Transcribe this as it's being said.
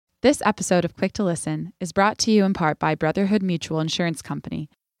This episode of Quick to Listen is brought to you in part by Brotherhood Mutual Insurance Company,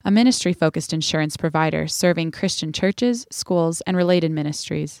 a ministry-focused insurance provider serving Christian churches, schools, and related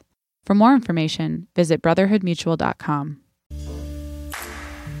ministries. For more information, visit brotherhoodmutual.com.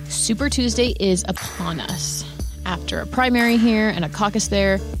 Super Tuesday is upon us. After a primary here and a caucus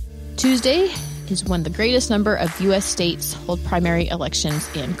there, Tuesday is when the greatest number of U.S. states hold primary elections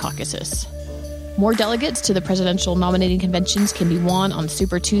and caucuses. More delegates to the presidential nominating conventions can be won on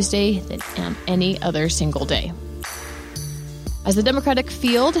Super Tuesday than on any other single day. As the Democratic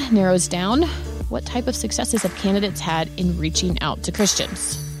field narrows down, what type of successes have candidates had in reaching out to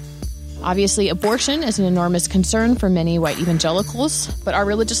Christians? Obviously, abortion is an enormous concern for many white evangelicals, but are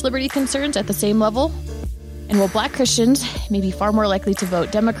religious liberty concerns at the same level? And while Black Christians may be far more likely to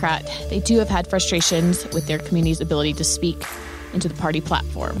vote Democrat, they do have had frustrations with their community's ability to speak into the party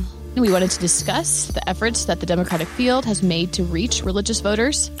platform. And we wanted to discuss the efforts that the Democratic field has made to reach religious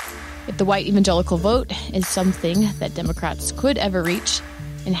voters, if the white evangelical vote is something that Democrats could ever reach,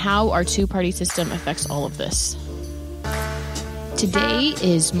 and how our two-party system affects all of this. Today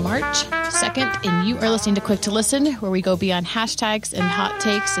is March 2nd, and you are listening to Quick to Listen, where we go beyond hashtags and hot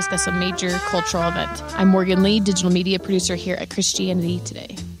takes, discuss a major cultural event. I'm Morgan Lee, digital media producer here at Christianity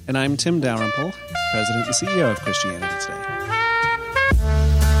Today. And I'm Tim Dalrymple, President and CEO of Christianity Today.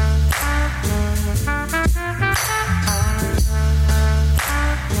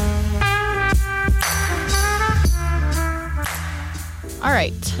 All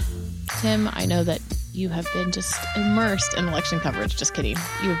right, Tim, I know that you have been just immersed in election coverage. Just kidding.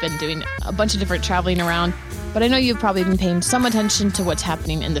 You have been doing a bunch of different traveling around, but I know you've probably been paying some attention to what's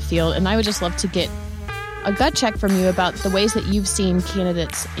happening in the field, and I would just love to get a gut check from you about the ways that you've seen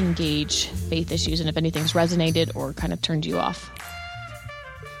candidates engage faith issues and if anything's resonated or kind of turned you off.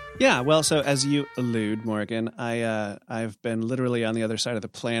 Yeah, well, so as you allude, Morgan, I've been literally on the other side of the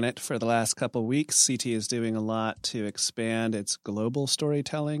planet for the last couple weeks. CT is doing a lot to expand its global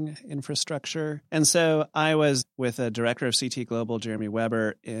storytelling infrastructure. And so I was with a director of CT Global, Jeremy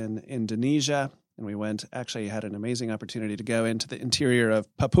Weber, in Indonesia. And we had an amazing opportunity to go into the interior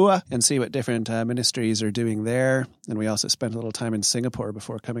of Papua and see what different ministries are doing there. And we also spent a little time in Singapore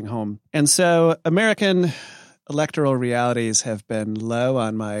before coming home. And so American electoral realities have been low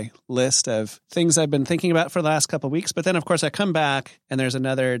on my list of things I've been thinking about for the last couple of weeks. But then, of course, I come back and there's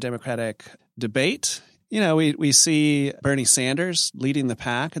another Democratic debate. You know, we see Bernie Sanders leading the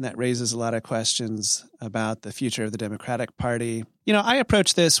pack, and that raises a lot of questions about the future of the Democratic Party. You know, I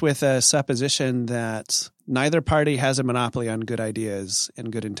approach this with a supposition that neither party has a monopoly on good ideas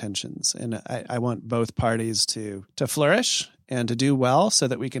and good intentions. And I want both parties to flourish and to do well so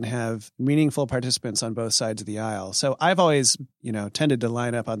that we can have meaningful participants on both sides of the aisle. So I've always, tended to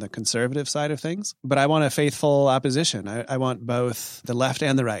line up on the conservative side of things, but I want a faithful opposition. I want both the left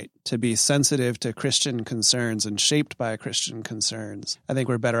and the right to be sensitive to Christian concerns and shaped by Christian concerns. I think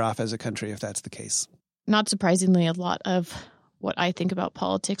we're better off as a country if that's the case. Not surprisingly, a lot of what I think about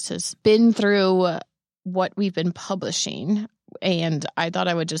politics has been through what we've been publishing. And I thought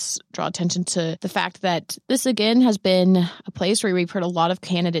I would just draw attention to the fact that this, again, has been a place where we've heard a lot of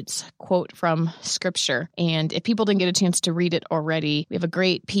candidates quote from Scripture. And if people didn't get a chance to read it already, we have a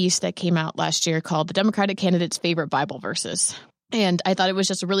great piece that came out last year called The Democratic Candidates' Favorite Bible Verses. And I thought it was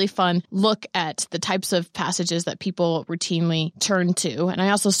just a really fun look at the types of passages that people routinely turn to. And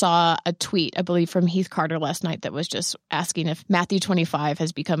I also saw a tweet, I believe, from Heath Carter last night that was just asking if Matthew 25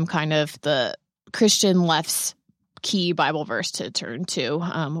 has become kind of the Christian left's key Bible verse to turn to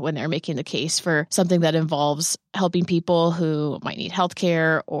when they're making the case for something that involves helping people who might need health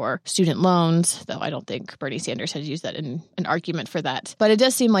care or student loans, though I don't think Bernie Sanders has used that in an argument for that. But it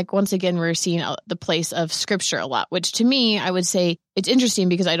does seem like, once again, we're seeing the place of Scripture a lot, which to me, I would say it's interesting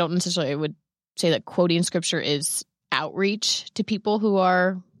because I don't necessarily would say that quoting Scripture is outreach to people who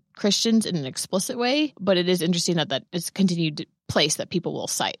are Christians in an explicit way, but it is interesting that is continued place that people will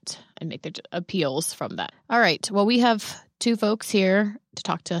cite and make their appeals from that. All right. Well, we have two folks here to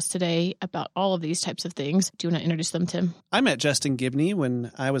talk to us today about all of these types of things. Do you want to introduce them, Tim? I met Justin Gibney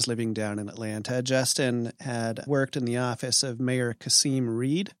when I was living down in Atlanta. Justin had worked in the office of Mayor Kasim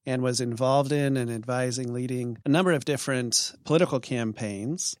Reed and was involved in and advising, leading a number of different political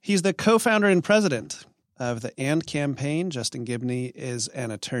campaigns. He's the co-founder and president of the AND campaign. Justin Gibney is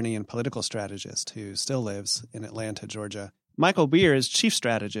an attorney and political strategist who still lives in Atlanta, Georgia. Michael Beer is chief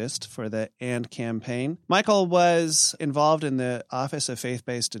strategist for the AND campaign. Michael was involved in the Office of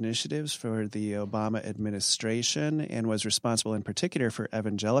Faith-Based Initiatives for the Obama administration and was responsible in particular for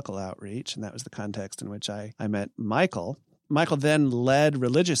evangelical outreach, and that was the context in which I met Michael. Michael then led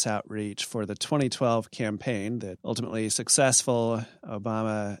religious outreach for the 2012 campaign, the ultimately successful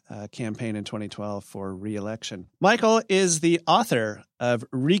Obama campaign in 2012 for re-election. Michael is the author of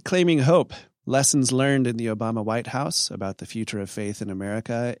Reclaiming Hope, Lessons Learned in the Obama White House about the future of faith in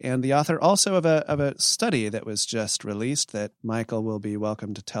America, and the author also of a study that was just released that Michael will be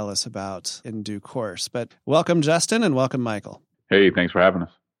welcome to tell us about in due course. But welcome, Justin, and welcome, Michael. Hey, thanks for having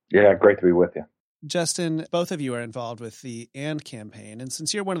us. Yeah, great to be with you. Justin, both of you are involved with the AND campaign. And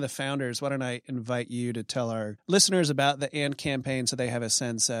since you're one of the founders, why don't I invite you to tell our listeners about the AND campaign so they have a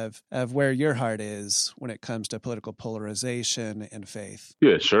sense of where your heart is when it comes to political polarization and faith?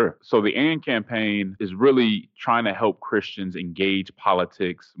 Yeah, sure. So the AND campaign is really trying to help Christians engage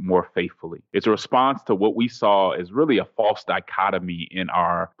politics more faithfully. It's a response to what we saw as really a false dichotomy in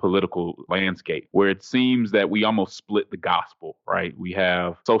our political landscape, where it seems that we almost split the gospel, right? We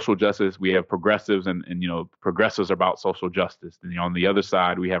have social justice, we have progressives, and progressives are about social justice. And on the other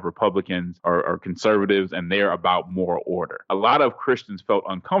side, we have Republicans or conservatives, and they're about moral order. A lot of Christians felt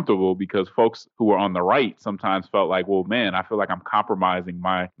uncomfortable because folks who were on the right sometimes felt like, well, man, I feel like I'm compromising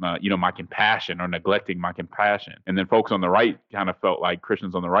my compassion or neglecting my compassion. And then folks on the right kind of felt like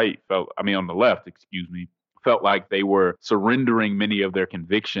Christians on the left, felt like they were surrendering many of their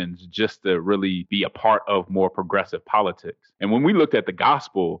convictions just to really be a part of more progressive politics. And when we looked at the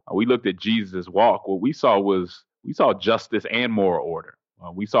gospel, we looked at Jesus' walk, what we saw justice and moral order.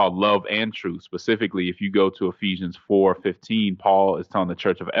 We saw love and truth. Specifically, if you go to Ephesians 4:15, Paul is telling the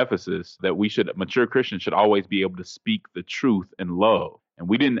church of Ephesus that mature Christians should always be able to speak the truth in love. And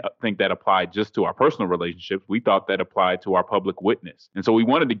we didn't think that applied just to our personal relationships. We thought that applied to our public witness. And so we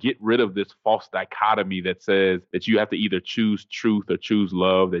wanted to get rid of this false dichotomy that says that you have to either choose truth or choose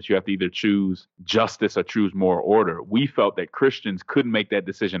love, that you have to either choose justice or choose moral order. We felt that Christians couldn't make that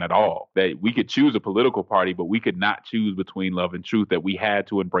decision at all, that we could choose a political party, but we could not choose between love and truth, that we had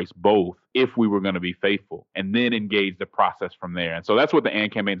to embrace both if we were going to be faithful, and then engage the process from there. And so that's what the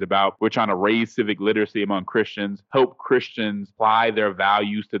AND campaign is about. We're trying to raise civic literacy among Christians, help Christians apply their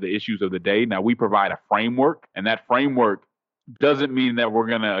values to the issues of the day. Now, we provide a framework, and that framework doesn't mean that we're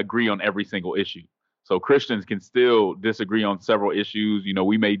going to agree on every single issue. So Christians can still disagree on several issues.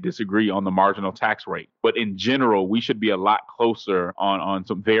 We may disagree on the marginal tax rate, but in general, we should be a lot closer on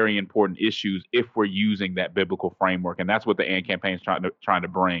some very important issues if we're using that biblical framework. And that's what the AND campaign is trying to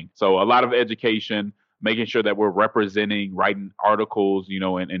bring. So a lot of education, making sure that we're writing articles,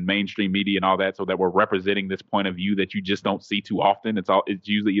 in mainstream media and all that, so that we're representing this point of view that you just don't see too often. It's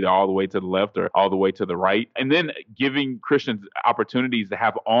usually either all the way to the left or all the way to the right. And then giving Christians opportunities to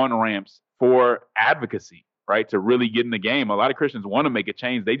have on-ramps for advocacy, right? To really get in the game. A lot of Christians want to make a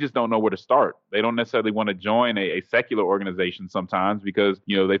change. They just don't know where to start. They don't necessarily want to join a secular organization sometimes because,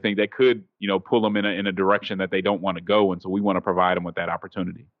 they think that could, pull them in a direction that they don't want to go. And so we want to provide them with that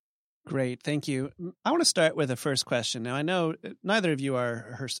opportunity. Great. Thank you. I want to start with a first question. Now, I know neither of you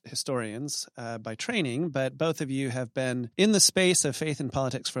are historians by training, but both of you have been in the space of faith and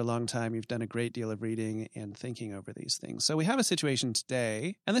politics for a long time. You've done a great deal of reading and thinking over these things. So we have a situation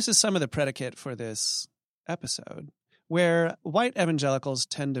today, and this is some of the predicate for this episode, where white evangelicals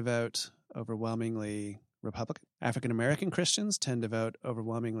tend to vote overwhelmingly Republican. African American Christians tend to vote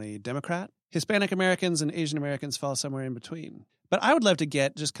overwhelmingly Democrat. Hispanic Americans and Asian Americans fall somewhere in between. But I would love to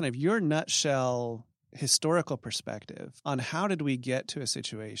get just kind of your nutshell historical perspective on how did we get to a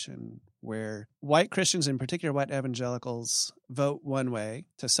situation where white Christians, in particular white evangelicals, vote one way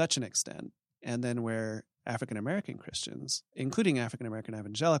to such an extent, and then where African American Christians, including African American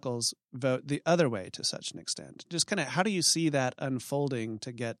evangelicals, vote the other way to such an extent. Just kind of how do you see that unfolding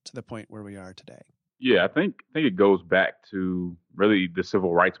to get to the point where we are today? Yeah, I think it goes back to really the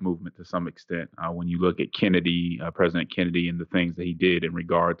civil rights movement to some extent. When you look at Kennedy, President Kennedy, and the things that he did in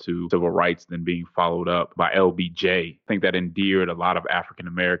regard to civil rights, then being followed up by LBJ, I think that endeared a lot of African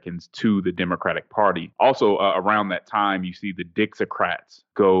Americans to the Democratic Party. Also, around that time, you see the Dixiecrats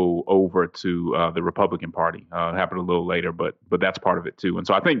go over to the Republican Party. It happened a little later, but that's part of it too. And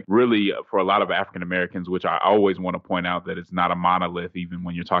so I think really for a lot of African Americans, which I always want to point out that it's not a monolith, even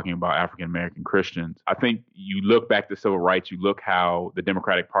when you're talking about African American Christians, I think you look back to civil rights, you look how the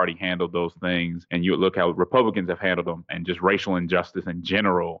Democratic Party handled those things, and you look how Republicans have handled them, and just racial injustice in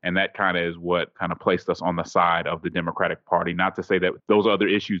general. And that kind of is what kind of placed us on the side of the Democratic Party. Not to say that those other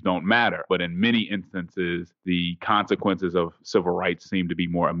issues don't matter, but in many instances, the consequences of civil rights seem to be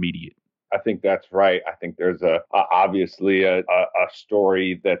more immediate. I think that's right. I think there's obviously a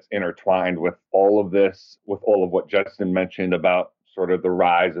story that's intertwined with all of this, with all of what Justin mentioned about sort of the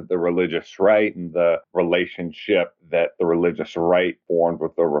rise of the religious right and the relationship that the religious right formed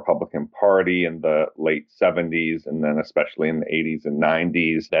with the Republican Party in the late 70s and then especially in the 80s and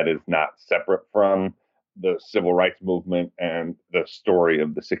 90s that is not separate from the civil rights movement and the story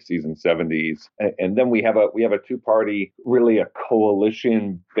of the 60s and 70s. And then we have a two-party, really a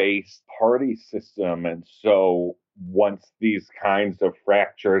coalition-based party system. And so once these kinds of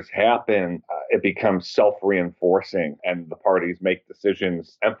fractures happen, it becomes self-reinforcing and the parties make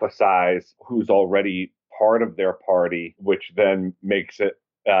decisions, emphasize who's already part of their party, which then makes it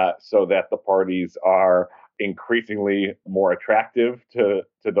so that the parties are increasingly more attractive to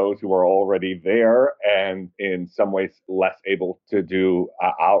those who are already there and in some ways less able to do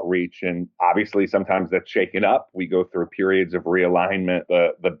outreach. And obviously sometimes that's shaken up. We go through periods of realignment.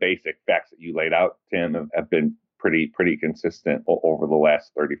 The basic facts that you laid out, Tim, have been pretty consistent over the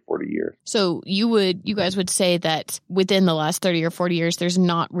last 30, 40 years. So you guys would say that within the last 30 or 40 years, there's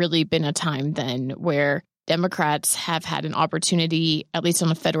not really been a time then where Democrats have had an opportunity, at least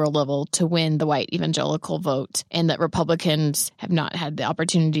on a federal level, to win the white evangelical vote, and that Republicans have not had the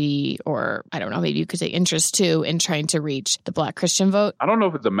opportunity, or I don't know, maybe you could say interest too, in trying to reach the Black Christian vote? I don't know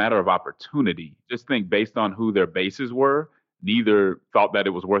if it's a matter of opportunity. Just think based on who their bases were, neither thought that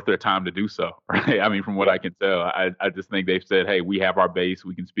it was worth their time to do so, right? I mean, from what I can tell, I just think they've said, hey, we have our base,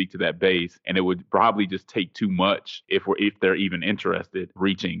 we can speak to that base, and it would probably just take too much if they're even interested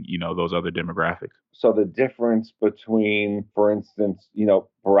reaching, those other demographics. So the difference between, for instance,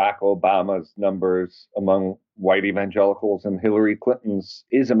 Barack Obama's numbers among white evangelicals and Hillary Clinton's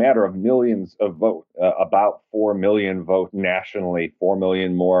is a matter of millions of votes, about 4 million votes nationally, 4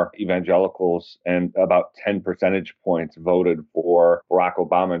 million more evangelicals, and about 10 percentage points voted for Barack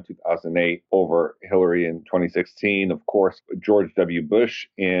Obama in 2008 over Hillary in 2016. Of course, George W. Bush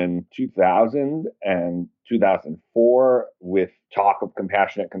in 2000 and 2004, with talk of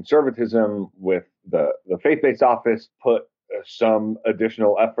compassionate conservatism, with the faith-based office, put some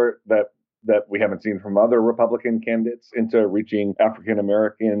additional effort that we haven't seen from other Republican candidates into reaching African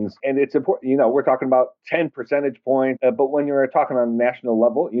Americans. And it's important, we're talking about 10 percentage points, but when you're talking on a national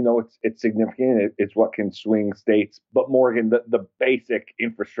level, it's significant. It's what can swing states. But Morgan, the basic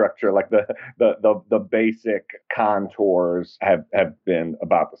infrastructure, like the basic contours have been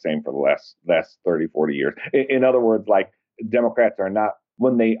about the same for the last 30, 40 years. In other words, like Democrats are not,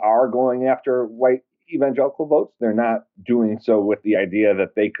 when they are going after white evangelical votes, they're not doing so with the idea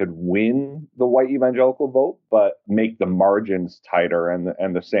that they could win the white evangelical vote, but make the margins tighter,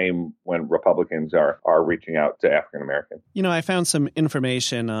 and the same when Republicans are reaching out to African Americans. I found some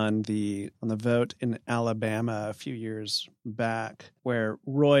information on the vote in Alabama a few years back where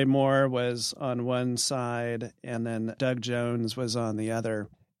Roy Moore was on one side and then Doug Jones was on the other.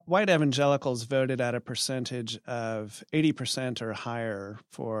 White evangelicals voted at a percentage of 80% or higher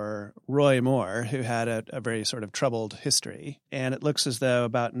for Roy Moore, who had a very sort of troubled history. And it looks as though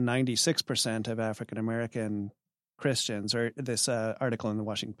about 96% of African American Christians, or this article in the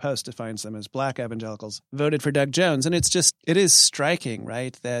Washington Post defines them as Black evangelicals, voted for Doug Jones. And it is striking,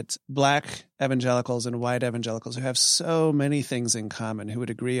 right, that Black evangelicals and white evangelicals who have so many things in common, who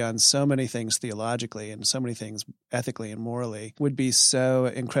would agree on so many things theologically and so many things ethically and morally, would be so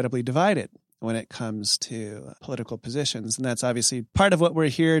incredibly divided when it comes to political positions. And that's obviously part of what we're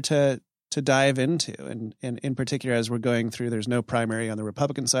here to dive into. And in particular, as we're going through, there's no primary on the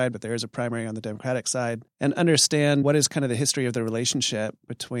Republican side, but there is a primary on the Democratic side, and understand what is kind of the history of the relationship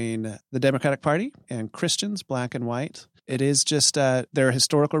between the Democratic Party and Christians, Black and white. It is just, there are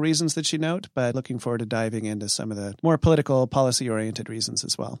historical reasons that you note, but looking forward to diving into some of the more political, policy-oriented reasons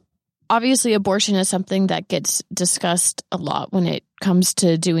as well. Obviously, abortion is something that gets discussed a lot when it comes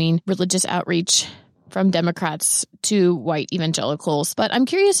to doing religious outreach from Democrats to white evangelicals. But I'm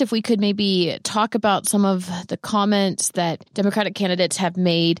curious if we could maybe talk about some of the comments that Democratic candidates have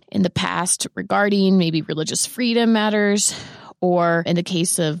made in the past regarding maybe religious freedom matters, or in the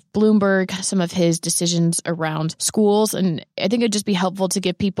case of Bloomberg, some of his decisions around schools. And I think it'd just be helpful to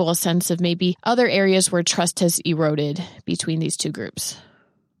give people a sense of maybe other areas where trust has eroded between these two groups.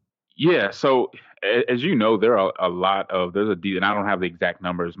 Yeah, so as you know, there are a lot of, and I don't have the exact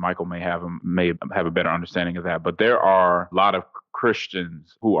numbers. Michael may have a better understanding of that, but there are a lot of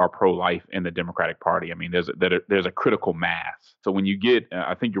Christians who are pro-life in the Democratic Party. I mean, there's a critical mass. So when you get,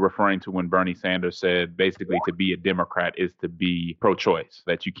 I think you're referring to when Bernie Sanders said basically to be a Democrat is to be pro-choice,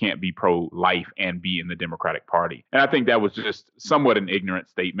 that you can't be pro-life and be in the Democratic Party. And I think that was just somewhat an ignorant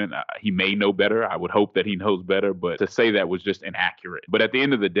statement. He may know better. I would hope that he knows better, but to say that was just inaccurate. But at the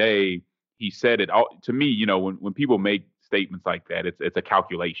end of the day, he said it all to me, when people make statements like that, it's a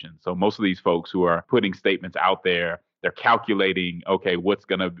calculation. So most of these folks who are putting statements out there they're calculating, okay, what's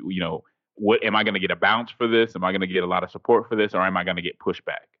going to, what am I going to get a bounce for this? Am I going to get a lot of support for this, or am I going to get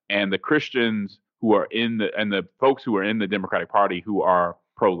pushback? And the Christians who are and the folks who are in the Democratic Party who are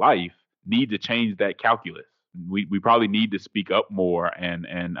pro-life need to change that calculus. We probably need to speak up more and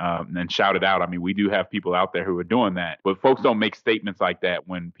shout it out. I mean, we do have people out there who are doing that, but folks don't make statements like that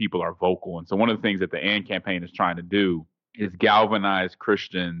when people are vocal. And so one of the things that the AND campaign is trying to do is galvanize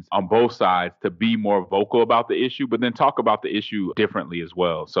Christians on both sides to be more vocal about the issue, but then talk about the issue differently as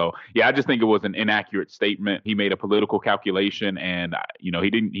well. So, yeah, I just think it was an inaccurate statement. He made a political calculation, and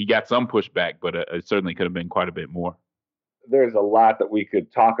he got some pushback, but it certainly could have been quite a bit more. There's a lot that we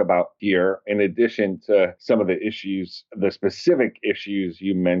could talk about here. In addition to some of the issues, the specific issues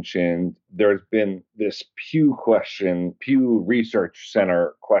you mentioned, there's been this Pew Research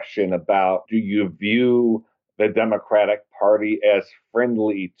Center question about, do you view the Democratic Party as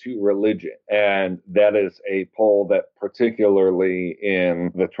friendly to religion? And that is a poll that particularly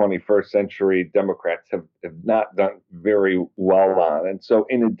in the 21st century, Democrats have not done very well on. And so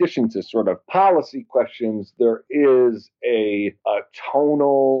in addition to sort of policy questions, there is a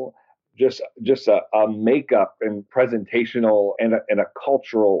tonal, just a makeup and presentational and a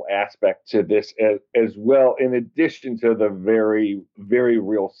cultural aspect to this as well, in addition to the very, very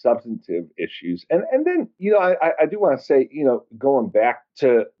real substantive issues. And then, I do want to say, going back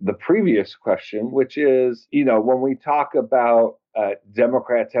to the previous question, which is, when we talk about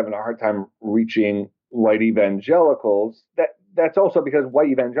Democrats having a hard time reaching white evangelicals, that's also because white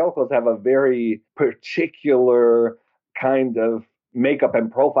evangelicals have a very particular kind of makeup and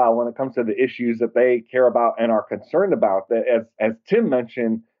profile when it comes to the issues that they care about and are concerned about, that as Tim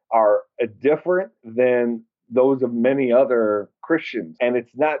mentioned, are different than those of many other Christians. And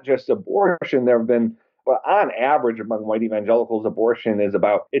it's not just abortion. There have been, but on average among white evangelicals, abortion is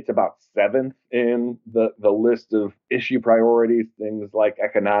about seventh in the list of issue priorities. Things like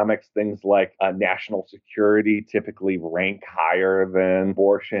economics, things like national security typically rank higher than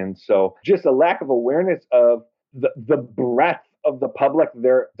abortion. So just a lack of awareness of the breadth of the public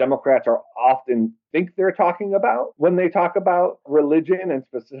Democrats are often think they're talking about when they talk about religion, and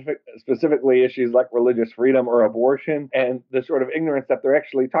specifically issues like religious freedom or abortion, and the sort of ignorance that they're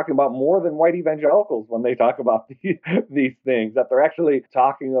actually talking about more than white evangelicals when they talk about these things, that they're actually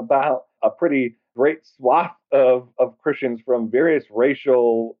talking about a pretty great swath of Christians from various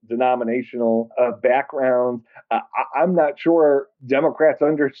racial, denominational backgrounds. I'm not sure Democrats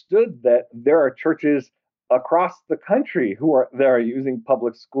understood that there are churches across the country who are using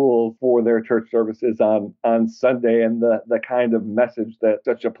public schools for their church services on Sunday, and the kind of message that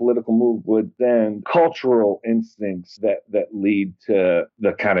such a political move would send, cultural instincts that lead to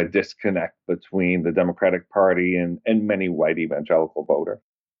the kind of disconnect between the Democratic Party and many white evangelical voters.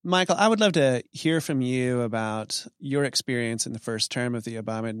 Michael, I would love to hear from you about your experience in the first term of the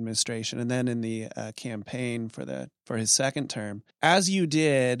Obama administration and then in the campaign for his second term. As you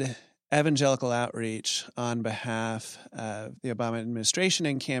did evangelical outreach on behalf of the Obama administration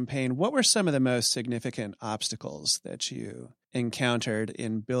and campaign, what were some of the most significant obstacles that you encountered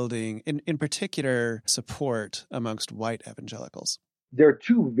in building, in particular, support amongst white evangelicals? They're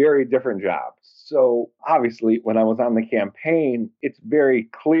two very different jobs. So obviously, when I was on the campaign, it's very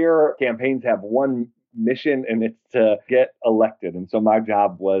clear campaigns have one mission, and it's to get elected. And so my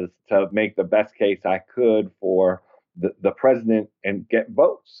job was to make the best case I could for the president and get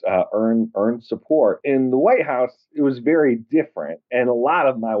votes, earn support. In the White House, it was very different. And a lot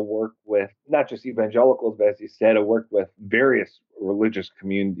of my work with not just evangelicals, but as you said, I worked with various religious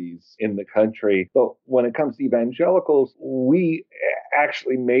communities in the country. But when it comes to evangelicals, we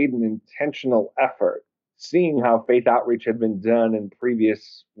actually made an intentional effort, seeing how faith outreach had been done in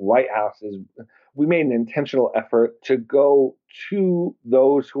previous White Houses. We made an intentional effort to go to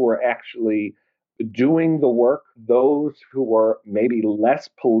those who were actually doing the work, those who were maybe less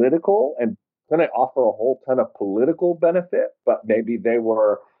political and going to offer a whole ton of political benefit, but maybe they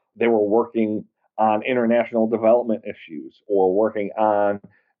were working on international development issues or working on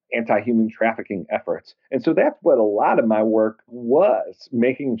anti-human trafficking efforts. And so that's what a lot of my work was,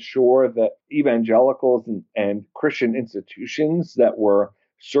 making sure that evangelicals and Christian institutions that were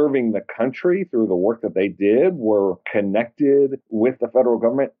serving the country through the work that they did were connected with the federal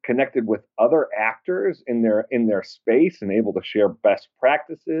government, connected with other actors in their space, and able to share best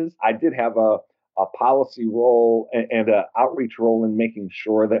practices. I did have a policy role and an outreach role in making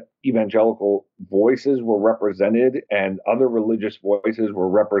sure that evangelical voices were represented and other religious voices were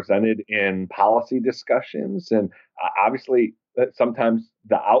represented in policy discussions. And obviously, sometimes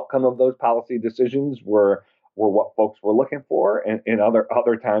the outcome of those policy decisions were what folks were looking for, and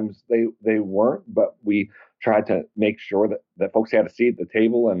other times they weren't. But we tried to make sure that folks had a seat at the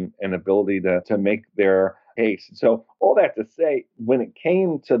table and an ability to make their case. So all that to say, when it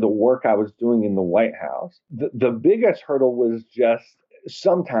came to the work I was doing in the White House, the biggest hurdle was just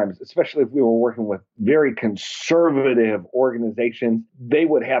sometimes, especially if we were working with very conservative organizations, they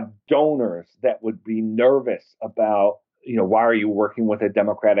would have donors that would be nervous about, why are you working with a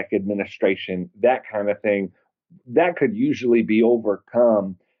Democratic administration, that kind of thing. That could usually be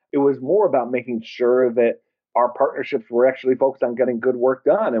overcome. It was more about making sure that our partnerships were actually focused on getting good work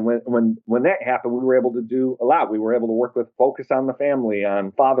done. And when that happened, we were able to do a lot. We were able to work with Focus on the Family,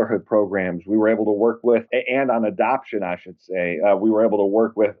 on fatherhood programs. We were able to work with, and on adoption, I should say. We were able to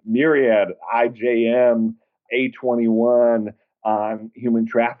work with Myriad, IJM, A21 on human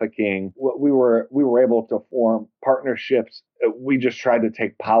trafficking. We were able to form partnerships. We just tried to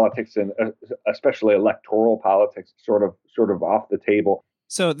take politics, and especially electoral politics, sort of off the table.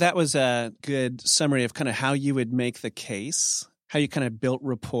 So that was a good summary of kind of how you would make the case, how you kind of built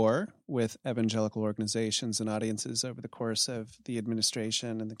rapport with evangelical organizations and audiences over the course of the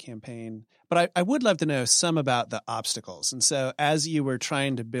administration and the campaign. But I would love to know some about the obstacles. And so as you were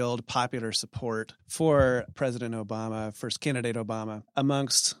trying to build popular support for President Obama, first candidate Obama,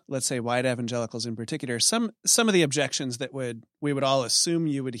 amongst, let's say, white evangelicals in particular, some of the objections that we would all assume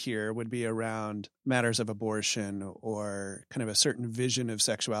you would hear would be around matters of abortion or kind of a certain vision of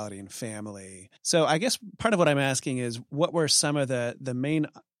sexuality and family. So I guess part of what I'm asking is, what were some of the main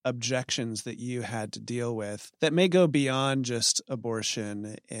objections that you had to deal with that may go beyond just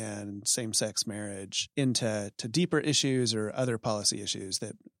abortion and same-sex marriage into deeper issues or other policy issues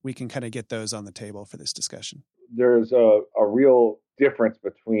that we can kind of get those on the table for this discussion? There's a real difference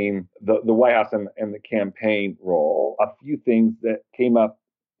between the White House and the campaign role. A few things that came up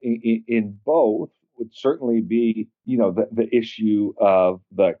in both would certainly be, the issue of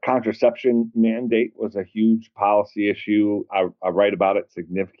the contraception mandate was a huge policy issue. I write about it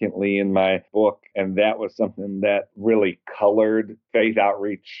significantly in my book, and that was something that really colored faith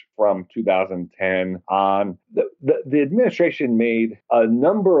outreach from 2010 on. The administration made a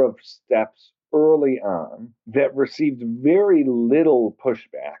number of steps early on that received very little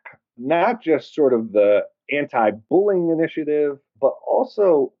pushback, not just sort of the anti-bullying initiative, but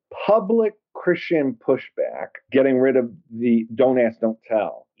also public Christian pushback, getting rid of the don't ask, don't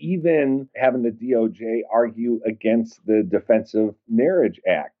tell, even having the DOJ argue against the Defensive Marriage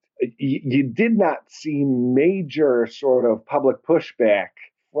Act. You did not see major sort of public pushback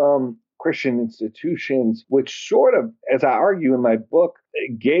from Christian institutions, which sort of, as I argue in my book,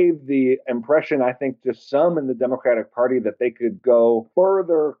 gave the impression, I think, to some in the Democratic Party that they could go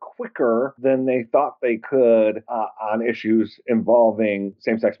further quicker than they thought they could on issues involving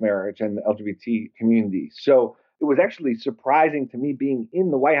same-sex marriage and the LGBT community. So it was actually surprising to me, being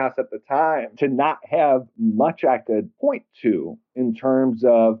in the White House at the time, to not have much I could point to in terms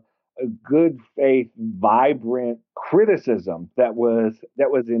of a good faith, vibrant criticism that was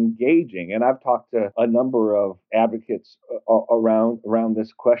engaging. And I've talked to a number of advocates around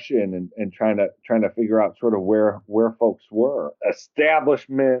this question and trying to figure out sort of where folks were.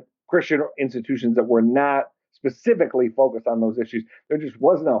 Establishment, Christian institutions that were not specifically focused on those issues, there just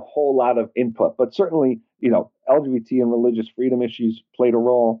wasn't a whole lot of input. But certainly, LGBT and religious freedom issues played a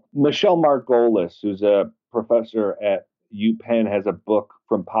role. Michelle Margolis, who's a professor at UPenn, has a book,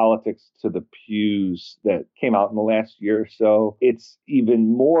 From Politics to the Pews, that came out in the last year or so. It's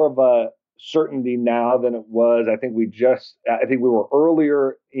even more of a certainty now than it was. I think we were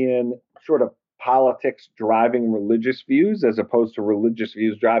earlier in sort of politics driving religious views as opposed to religious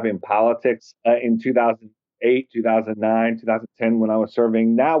views driving politics in 2008, 2009, 2010 when I was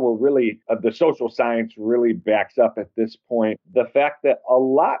serving. Now we're really, the social science really backs up at this point the fact that a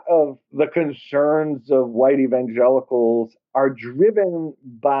lot of the concerns of white evangelicals are driven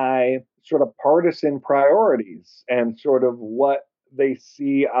by sort of partisan priorities and sort of what they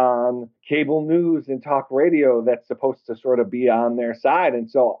see on cable news and talk radio that's supposed to sort of be on their side.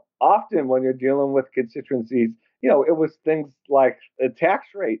 And so often when you're dealing with constituencies, it was things like a tax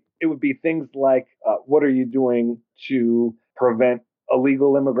rate. It would be things like, what are you doing to prevent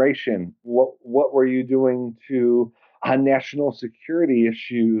illegal immigration? What were you doing on national security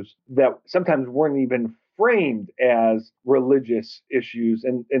issues that sometimes weren't even framed as religious issues?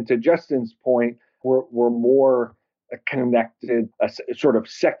 And to Justin's point, were more connected, sort of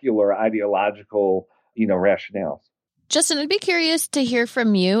secular ideological, rationales. Justin, I'd be curious to hear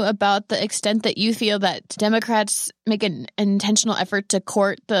from you about the extent that you feel that Democrats make an intentional effort to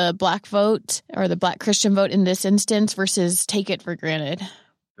court the Black vote or the Black Christian vote in this instance versus take it for granted.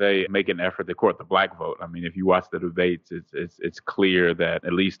 they make an effort to court the black vote. I mean, if you watch the debates, it's clear that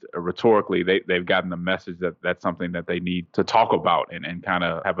at least rhetorically they've gotten the message that that's something that they need to talk about and kind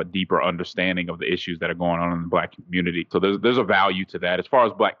of have a deeper understanding of the issues that are going on in the black community. So there's a value to that. As far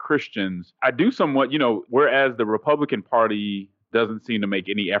as black Christians, I do somewhat, whereas the Republican Party doesn't seem to make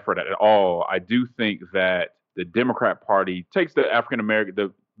any effort at all, I do think that the Democrat Party takes the African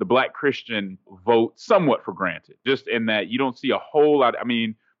American, the black Christian vote somewhat for granted, just in that you don't see a whole lot. I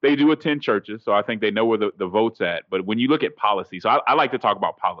mean, they do attend churches, so I think they know where the vote's at. But when you look at policy, so I like to talk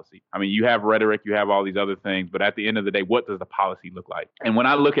about policy. I mean, you have rhetoric, you have all these other things, but at the end of the day, what does the policy look like? And when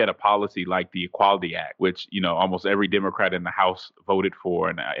I look at a policy like the Equality Act, which, almost every Democrat in the House voted for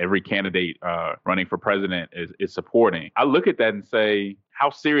and every candidate running for president is supporting, I look at that and say, how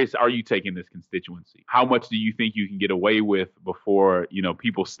serious are you taking this constituency? How much do you think you can get away with before,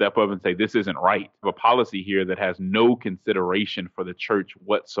 people step up and say, this isn't right? We have a policy here that has no consideration for the church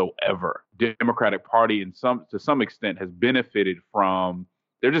whatsoever. Democratic Party, to some extent, has benefited from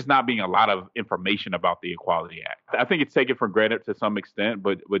there just not being a lot of information about the Equality Act. I think it's taken for granted to some extent,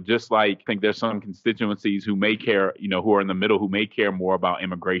 but just like I think there's some constituencies who may care, who are in the middle, who may care more about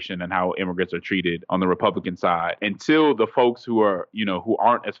immigration and how immigrants are treated on the Republican side. Until the folks who are, who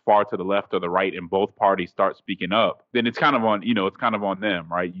aren't as far to the left or the right in both parties start speaking up, then it's kind of on, it's kind of on them,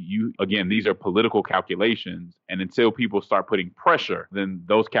 right? Again, these are political calculations. And until people start putting pressure, then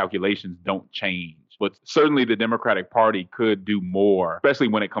those calculations don't change. But certainly the Democratic Party could do more, especially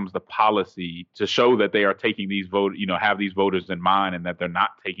when it comes to policy, to show that they are taking these have these voters in mind and that they're not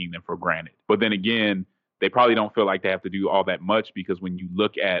taking them for granted. But then again, they probably don't feel like they have to do all that much because when you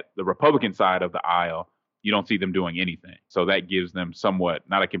look at the Republican side of the aisle, you don't see them doing anything. So that gives them somewhat,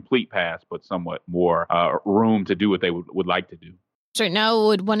 not a complete pass, but somewhat more room to do what they would like to do. Right now,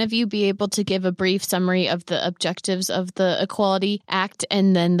 would one of you be able to give a brief summary of the objectives of the Equality Act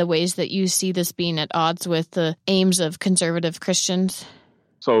and then the ways that you see this being at odds with the aims of conservative Christians?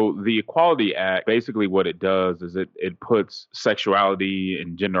 So the Equality Act, basically what it does is it puts sexuality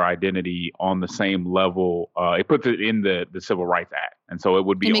and gender identity on the same level. It puts it in the Civil Rights Act. And so it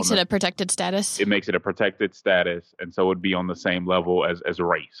would be. It makes it a protected status. It makes it a protected status. And so it would be on the same level as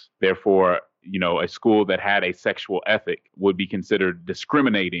race. Therefore, a school that had a sexual ethic would be considered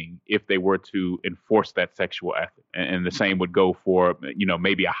discriminating if they were to enforce that sexual ethic. And the same would go for,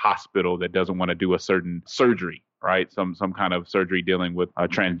 maybe a hospital that doesn't want to do a certain surgery, right? Some kind of surgery dealing with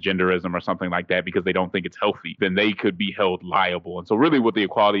transgenderism or something like that because they don't think it's healthy. Then they could be held liable. And so really what the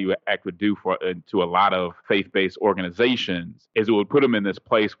Equality Act would do to a lot of faith-based organizations is it would put them in this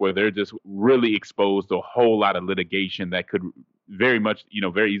place where they're just really exposed to a whole lot of litigation that could very much,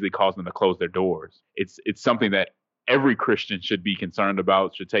 very easily cause them to close their doors. It's something that every Christian should be concerned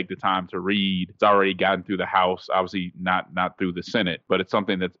about, should take the time to read. It's already gotten through the House, obviously not through the Senate, but it's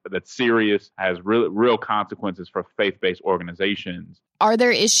something that's serious, has real consequences for faith-based organizations. Are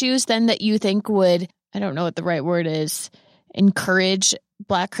there issues then that you think would, I don't know what the right word is, encourage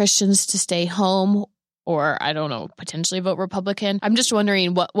Black Christians to stay home? Or, I don't know, potentially vote Republican? I'm just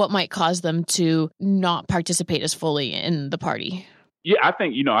wondering what might cause them to not participate as fully in the party. Yeah, I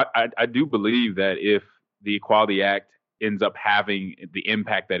think, I do believe that if the Equality Act ends up having the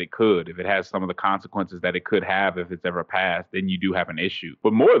impact that it could, if it has some of the consequences that it could have if it's ever passed, then you do have an issue.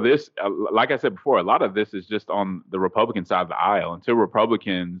 But more of this, like I said before, a lot of this is just on the Republican side of the aisle. Until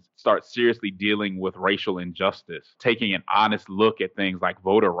Republicans start seriously dealing with racial injustice, taking an honest look at things like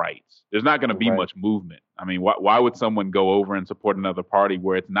voter rights, there's not going to be much movement. I mean, why would someone go over and support another party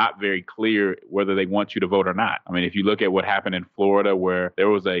where it's not very clear whether they want you to vote or not? I mean, if you look at what happened in Florida, where there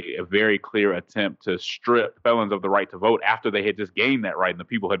was a very clear attempt to strip felons of the right to vote after they had just gained that right and the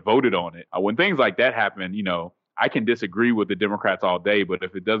people had voted on it. When things like that happen, I can disagree with the Democrats all day, but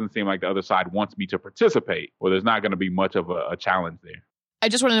if it doesn't seem like the other side wants me to participate, well, there's not going to be much of a challenge there. I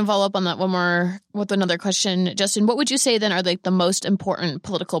just wanted to follow up on that one more with another question. Justin, what would you say then are like the most important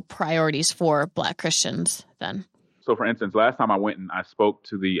political priorities for Black Christians then? So, for instance, last time I went and I spoke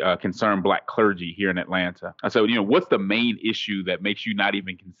to the concerned Black clergy here in Atlanta, I said, what's the main issue that makes you not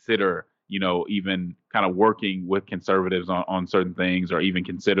even consider, even kind of working with conservatives on certain things or even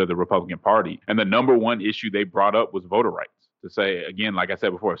consider the Republican Party? And the number one issue they brought up was voter rights. To say, again, like I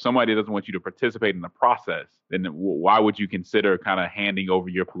said before, if somebody doesn't want you to participate in the process, then why would you consider kind of handing over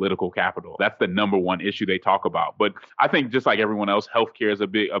your political capital? That's the number one issue they talk about. But I think just like everyone else, healthcare is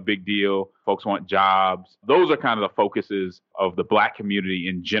a big deal. Folks want jobs. Those are kind of the focuses of the Black community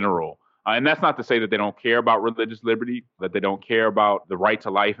in general. And that's not to say that they don't care about religious liberty, that they don't care about the right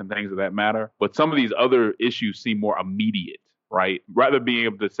to life and things of that matter. But some of these other issues seem more immediate, right? Rather being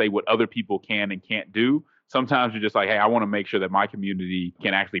able to say what other people can and can't do, Sometimes you're just like, hey, I want to make sure that my community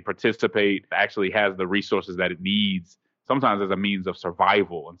can actually participate, actually has the resources that it needs, sometimes as a means of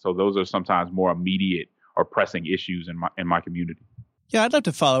survival. And so those are sometimes more immediate or pressing issues in my community. Yeah, I'd love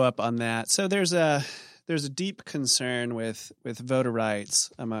to follow up on that. So there's a deep concern with voter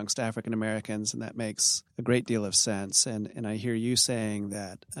rights amongst African Americans, and that makes a great deal of sense. And I hear you saying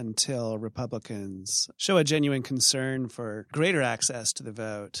that until Republicans show a genuine concern for greater access to the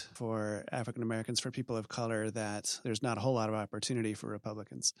vote for African Americans, for people of color, that there's not a whole lot of opportunity for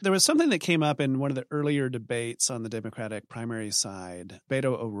Republicans. There was something that came up in one of the earlier debates on the Democratic primary side,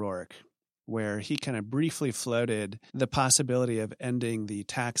 Beto O'Rourke, where he kind of briefly floated the possibility of ending the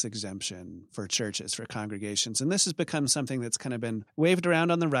tax exemption for churches, for congregations. And this has become something that's kind of been waved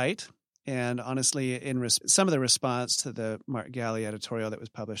around on the right. And honestly, in some of the response to the Mark Galli editorial that was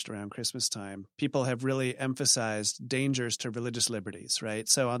published around Christmas time, people have really emphasized dangers to religious liberties, right?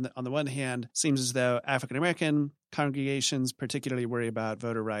 So on the one hand, it seems as though African-American congregations particularly worry about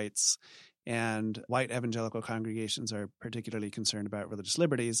voter rights, and white evangelical congregations are particularly concerned about religious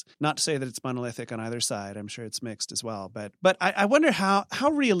liberties. Not to say that it's monolithic on either side. I'm sure it's mixed as well. But I wonder how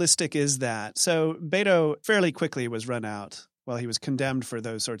realistic is that? So Beto fairly quickly was run out. Well, he was condemned for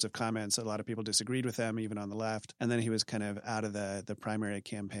those sorts of comments. A lot of people disagreed with him, even on the left. And then he was kind of out of the primary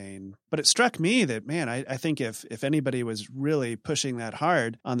campaign. But it struck me that, man, I think if anybody was really pushing that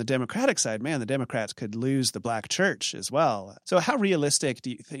hard on the Democratic side, man, the Democrats could lose the black church as well. So how realistic do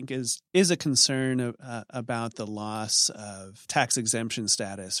you think is a concern about the loss of tax exemption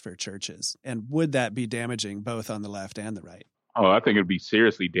status for churches? And would that be damaging both on the left and the right? Oh, I think it'd be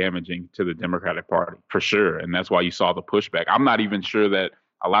seriously damaging to the Democratic Party, for sure. And that's why you saw the pushback. I'm not even sure that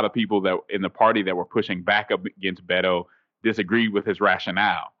a lot of people that in the party that were pushing back up against Beto disagreed with his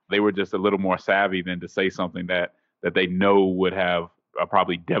rationale. They were just a little more savvy than to say something that they know would have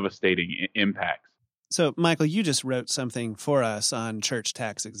probably devastating impacts. So, Michael, you just wrote something for us on church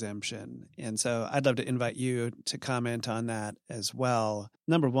tax exemption. And so I'd love to invite you to comment on that as well.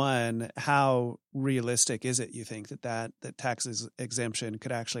 Number one, how realistic is it, you think, that tax exemption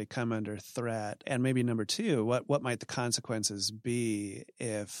could actually come under threat? And maybe number two, what might the consequences be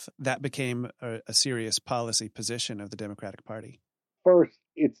if that became a serious policy position of the Democratic Party? First,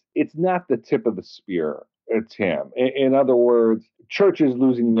 it's not the tip of the spear, Tim. In other words, churches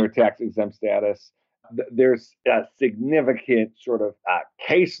losing their tax exempt status, there's a significant sort of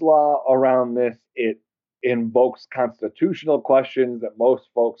case law around this. It invokes constitutional questions that most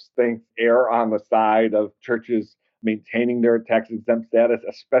folks think err on the side of churches maintaining their tax exempt status,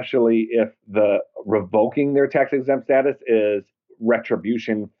 especially if the revoking their tax exempt status is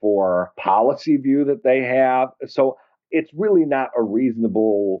retribution for policy view that they have. So it's really not a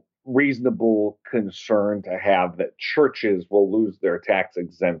reasonable concern to have that churches will lose their tax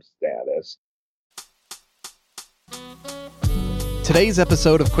exempt status. Today's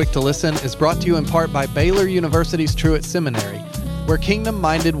episode of Quick to Listen is brought to you in part by Baylor University's Truett Seminary, where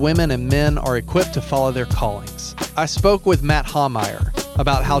kingdom-minded women and men are equipped to follow their callings. I spoke with Matt Hahmeyer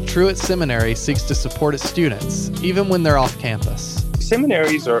about how Truett Seminary seeks to support its students, even when they're off campus.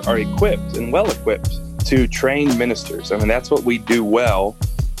 Seminaries are equipped and well-equipped to train ministers. I mean, that's what we do well.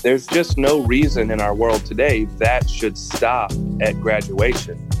 There's just no reason in our world today that should stop at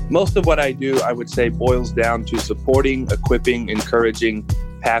graduation. Most of what I do, I would say, boils down to supporting, equipping, encouraging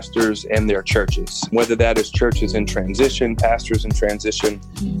pastors and their churches, whether that is churches in transition, pastors in transition.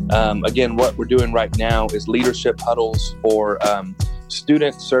 Again, what we're doing right now is leadership huddles for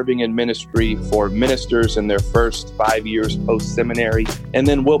students serving in ministry, for ministers in their first 5 years post-seminary. And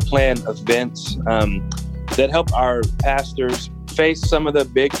then we'll plan events that help our pastors face some of the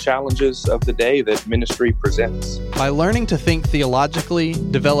big challenges of the day that ministry presents. By learning to think theologically,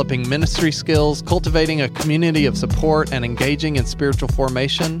 developing ministry skills, cultivating a community of support, and engaging in spiritual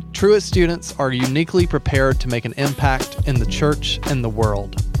formation, Truett students are uniquely prepared to make an impact in the church and the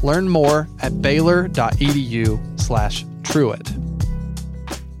world. Learn more at baylor.edu/Truett.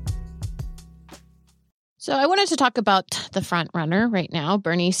 So I wanted to talk about the front runner right now,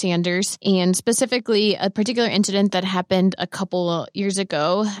 Bernie Sanders, and specifically a particular incident that happened a couple years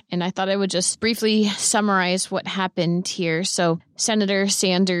ago. And I thought I would just briefly summarize what happened here. So Senator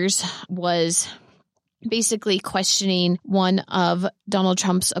Sanders was basically questioning one of Donald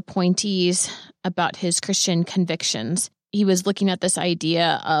Trump's appointees about his Christian convictions. He was looking at this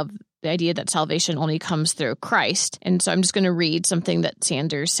idea that salvation only comes through Christ. And so I'm just going to read something that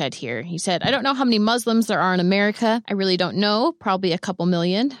Sanders said here. He said, "I don't know how many Muslims there are in America. I really don't know. Probably a couple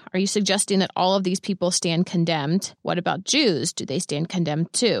million. Are you suggesting that all of these people stand condemned? What about Jews? Do they stand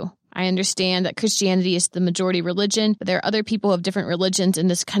condemned too? I understand that Christianity is the majority religion, but there are other people of different religions in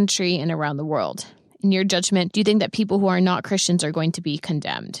this country and around the world. in your judgment, do you think that people who are not Christians are going to be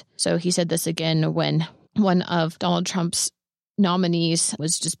condemned? So he said this again when one of Donald Trump's nominees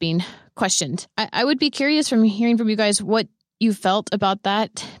was just being questioned. I would be curious from hearing from you guys what you felt about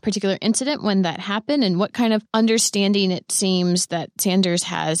that particular incident when that happened and what kind of understanding it seems that Sanders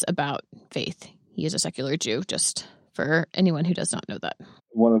has about faith. He is a secular Jew, just for anyone who does not know that.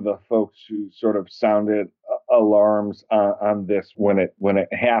 One of the folks who sort of sounded alarms on this when it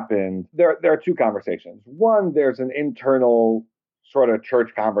happened, there are two conversations. One, there's an internal sort of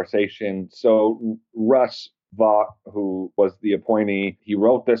church conversation. So Russ Vought, who was the appointee, he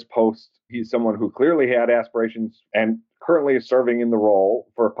wrote this post. He's someone who clearly had aspirations and currently is serving in the role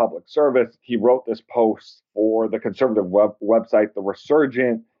for public service. He wrote this post for the conservative website, The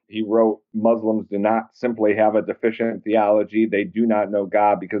Resurgent. He wrote, Muslims do not simply have a deficient theology. They do not know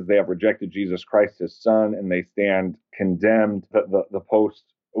God because they have rejected Jesus Christ, his son, and they stand condemned. The post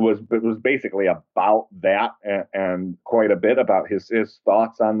was basically about that and quite a bit about his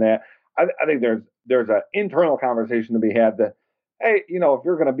thoughts on that. I think there's an internal conversation to be had that, hey, if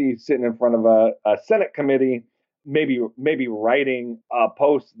you're going to be sitting in front of a Senate committee, maybe writing a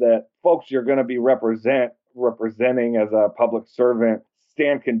post that folks you're going to be representing as a public servant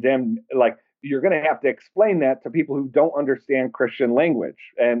stand condemned, like you're going to have to explain that to people who don't understand Christian language.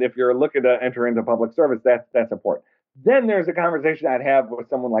 And if you're looking to enter into public service, that's important. Then there's a conversation I'd have with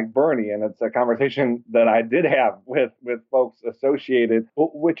someone like Bernie, and it's a conversation that I did have with folks associated,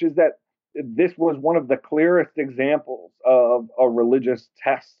 which is that this was one of the clearest examples of a religious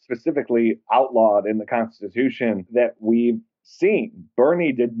test specifically outlawed in the Constitution that we've seen.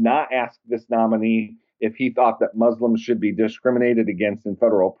 Bernie did not ask this nominee if he thought that Muslims should be discriminated against in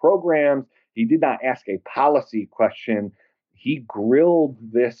federal programs. He did not ask a policy question. He grilled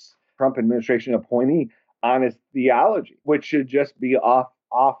this Trump administration appointee on his theology, which should just be off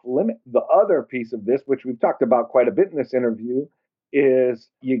limit. The other piece of this, which we've talked about quite a bit in this interview, is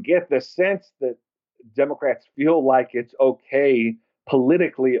you get the sense that Democrats feel like it's okay,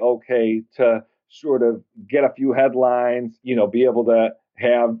 politically okay, to sort of get a few headlines, be able to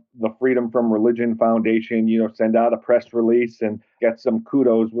have the Freedom from Religion Foundation, send out a press release and get some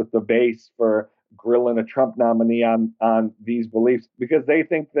kudos with the base for grilling a Trump nominee on these beliefs, because they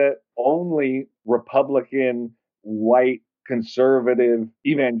think that only Republican, white, conservative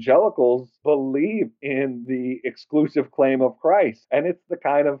evangelicals believe in the exclusive claim of Christ. And it's the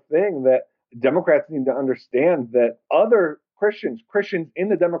kind of thing that Democrats need to understand, that other Christians in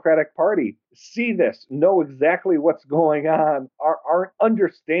the Democratic Party see this, know exactly what's going on,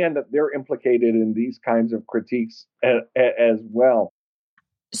 understand that they're implicated in these kinds of critiques as well.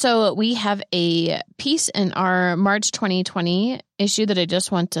 So we have a piece in our March 2020 issue that I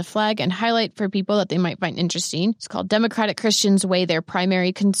just want to flag and highlight for people that they might find interesting. It's called Democratic Christians Weigh Their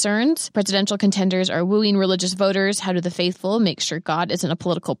Primary Concerns. Presidential contenders are wooing religious voters. How do the faithful make sure God isn't a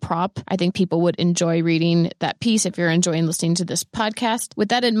political prop? I think people would enjoy reading that piece if you're enjoying listening to this podcast. With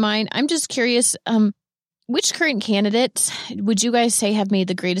that in mind, I'm just curious, which current candidates would you guys say have made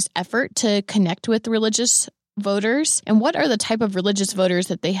the greatest effort to connect with religious voters, and what are the type of religious voters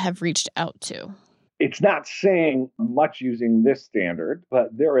that they have reached out to? It's not saying much using this standard,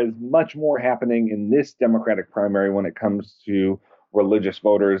 but there is much more happening in this Democratic primary when it comes to religious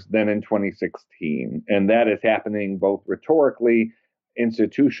voters than in 2016. And that is happening both rhetorically,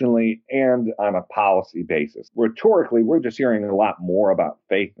 institutionally, and on a policy basis. Rhetorically, we're just hearing a lot more about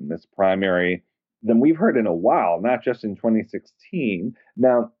faith in this primary than we've heard in a while, not just in 2016.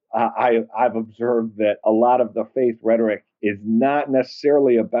 Now, I've observed that a lot of the faith rhetoric is not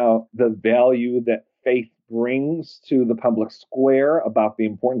necessarily about the value that faith brings to the public square, about the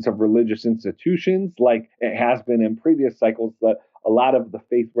importance of religious institutions, like it has been in previous cycles. But a lot of the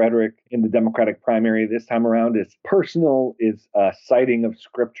faith rhetoric in the Democratic primary this time around is personal, is citing of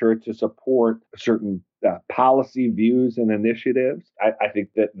scripture to support certain policy views and initiatives. I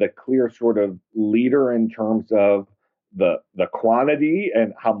think that the clear sort of leader in terms of the quantity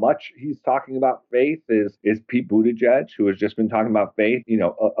and how much he's talking about faith is Pete Buttigieg, who has just been talking about faith.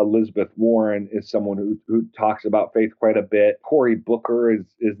 Elizabeth Warren is someone who talks about faith quite a bit. Cory Booker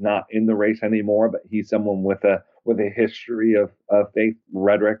is not in the race anymore, but he's someone with a history of faith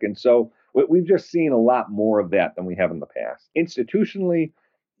rhetoric. And so we've just seen a lot more of that than we have in the past. Institutionally,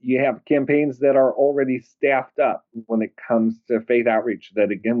 you have campaigns that are already staffed up when it comes to faith outreach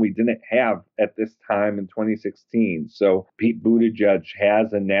that, again, we didn't have at this time in 2016. So Pete Buttigieg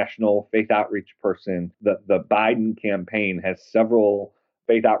has a national faith outreach person. The Biden campaign has several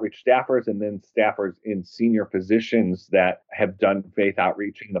faith outreach staffers and then staffers in senior positions that have done faith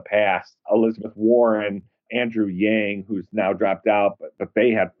outreach in the past. Elizabeth Warren Andrew Yang, who's now dropped out, but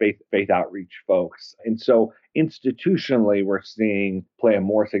they had faith outreach folks. And so institutionally, we're seeing play a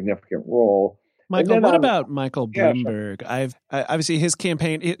more significant role. Michael, what about Michael Bloomberg? Yeah, sure. Obviously his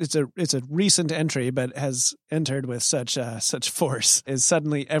campaign, it's a recent entry, but has entered with such force, is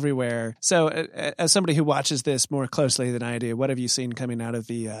suddenly everywhere. So as somebody who watches this more closely than I do, what have you seen coming out of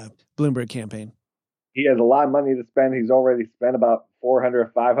the Bloomberg campaign? He has a lot of money to spend. He's already spent about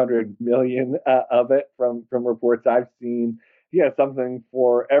 400, 500 million of it from reports I've seen. He has something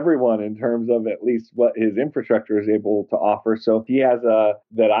for everyone in terms of at least what his infrastructure is able to offer. So he has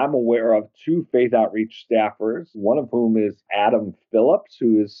that I'm aware of, 2 faith outreach staffers, one of whom is Adam Phillips,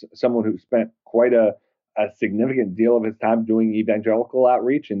 who is someone who spent quite a significant deal of his time doing evangelical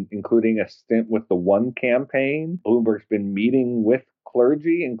outreach, including a stint with the One campaign. Bloomberg's been meeting with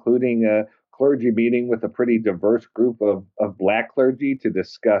clergy, including a clergy meeting with a pretty diverse group of Black clergy to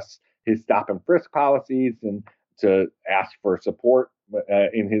discuss his stop and frisk policies and to ask for support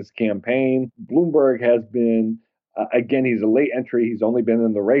in his campaign. Bloomberg has been, again, he's a late entry. He's only been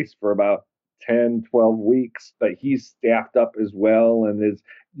in the race for about 10, 12 weeks, but he's staffed up as well and is,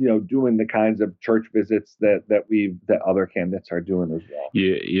 doing the kinds of church visits that other candidates are doing as well.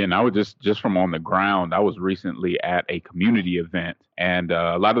 Yeah. And I would just from on the ground, I was recently at a community event, and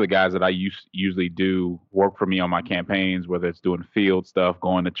a lot of the guys that I usually do work for me on my campaigns, whether it's doing field stuff,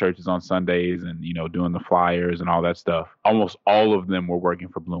 going to churches on Sundays and, doing the flyers and all that stuff. Almost all of them were working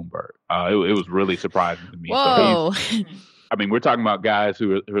for Bloomberg. It was really surprising to me. Whoa. So we're talking about guys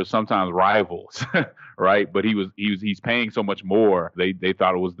who are sometimes rivals, right? But he's paying so much more. They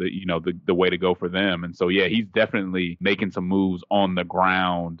thought it was the way to go for them. And so, yeah, he's definitely making some moves on the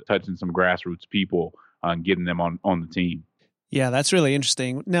ground, touching some grassroots people, and getting them on the team. Yeah, that's really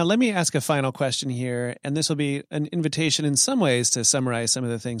interesting. Now, let me ask a final question here, and this will be an invitation in some ways to summarize some of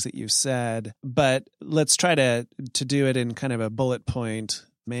the things that you've said, but let's try to do it in kind of a bullet point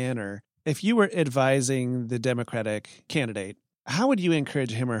manner. If you were advising the Democratic candidate, how would you encourage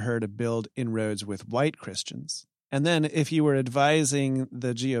him or her to build inroads with white Christians? And then if you were advising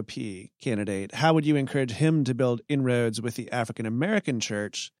the GOP candidate, how would you encourage him to build inroads with the African American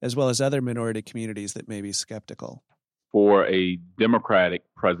church, as well as other minority communities that may be skeptical? For a Democratic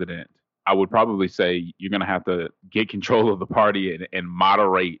president, I would probably say you're going to have to get control of the party and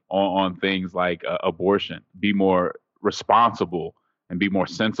moderate on things like abortion, be more responsible and be more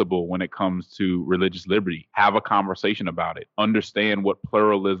sensible when it comes to religious liberty. Have a conversation about it. Understand what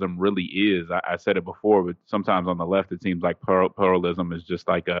pluralism really is. I said it before, but sometimes on the left, it seems like pluralism is just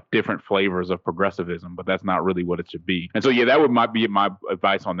like different flavors of progressivism, but that's not really what it should be. And so, yeah, that might be my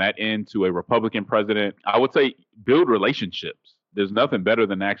advice on that end to a Republican president. I would say build relationships. There's nothing better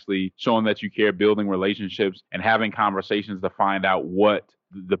than actually showing that you care, building relationships, and having conversations to find out what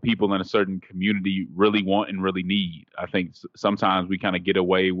the people in a certain community really want and really need. I think sometimes we kind of get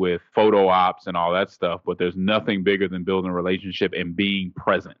away with photo ops and all that stuff, but there's nothing bigger than building a relationship and being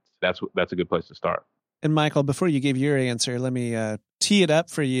present. That's a good place to start. And Michael, before you give your answer, let me tee it up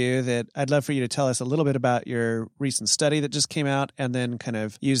for you that I'd love for you to tell us a little bit about your recent study that just came out, and then kind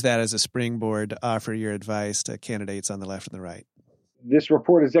of use that as a springboard to offer your advice to candidates on the left and the right. This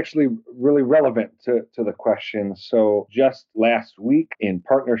report is actually really relevant to the question. So just last week, in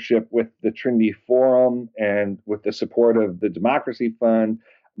partnership with the Trinity Forum and with the support of the Democracy Fund,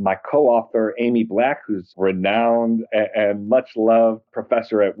 my co-author, Amy Black, who's renowned and much loved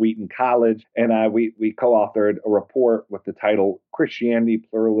professor at Wheaton College, and we co-authored a report with the title Christianity,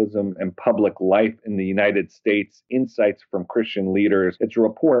 Pluralism, and Public Life in the United States, Insights from Christian Leaders. It's a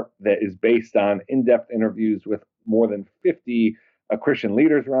report that is based on in-depth interviews with more than 50 Christian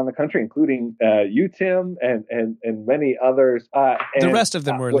leaders around the country, including you, Tim, and many others. The rest of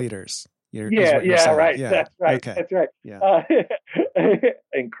them were leaders. Right. Yeah. That's right. Okay. That's right. Yeah.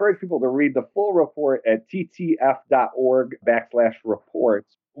 Encourage people to read the full report at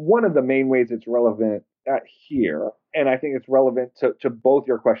ttf.org/reports. One of the main ways it's relevant here, and I think it's relevant to both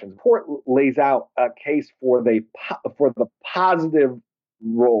your questions. The report lays out a case for the positive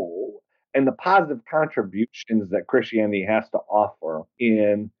role and the positive contributions that Christianity has to offer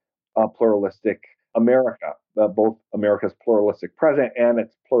in a pluralistic America, both America's pluralistic present and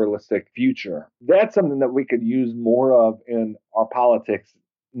its pluralistic future. That's something that we could use more of in our politics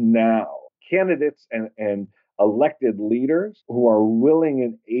now. Candidates and elected leaders who are willing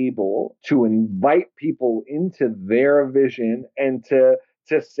and able to invite people into their vision and to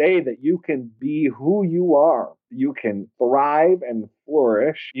say that you can be who you are. You can thrive and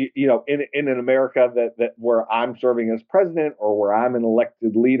flourish, in an America that where I'm serving as president or where I'm an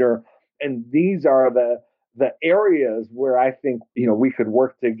elected leader. And these are the areas where I think, we could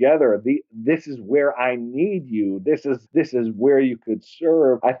work together. This is where I need you. This is where you could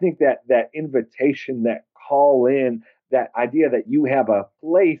serve. I think that invitation, that call in, that idea that you have a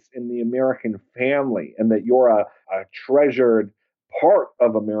place in the American family and that you're a treasured part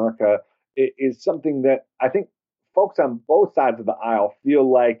of America is something that I think folks on both sides of the aisle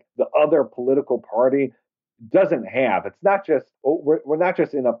feel like the other political party doesn't have. It's not just, we're not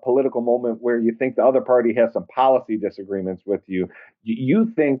just in a political moment where you think the other party has some policy disagreements with you.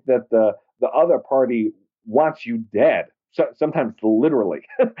 You think that the other party wants you dead. So, sometimes literally,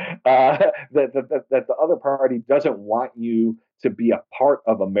 that the other party doesn't want you to be a part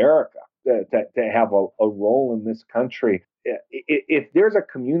of America, to have a role in this country. If there's a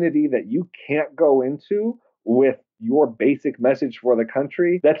community that you can't go into with your basic message for the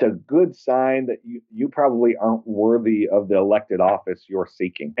country, that's a good sign that you probably aren't worthy of the elected office you're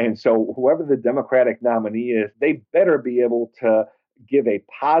seeking. And so whoever the Democratic nominee is, they better be able to give a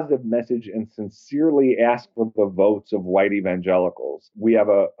positive message and sincerely ask for the votes of white evangelicals. We have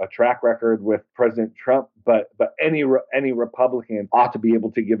a track record with President Trump, but any Republican ought to be able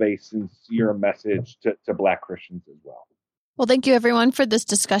to give a sincere message to Black Christians as well. Well, thank you, everyone, for this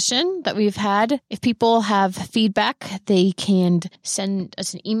discussion that we've had. If people have feedback, they can send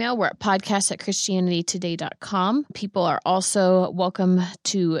us an email. We're at podcast@christianitytoday.com. People are also welcome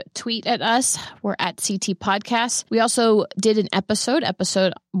to tweet at us. We're at CT Podcast. We also did an episode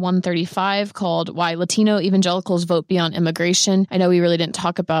 135, called Why Latino Evangelicals Vote Beyond Immigration. I know we really didn't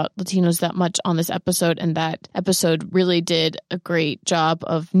talk about Latinos that much on this episode, and that episode really did a great job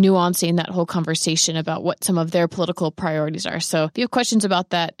of nuancing that whole conversation about what some of their political priorities are. So if you have questions about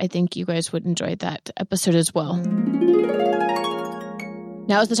that, I think you guys would enjoy that episode as well.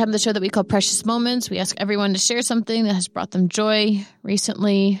 Now is the time of the show that we call Precious Moments. We ask everyone to share something that has brought them joy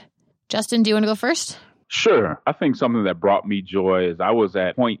recently. Justin, do you want to go first? Sure. I think something that brought me joy is I was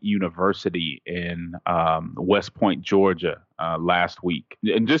at Point University in West Point, Georgia, last week,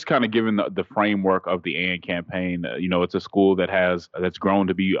 and just kind of given the framework of the AND campaign. It's a school that's grown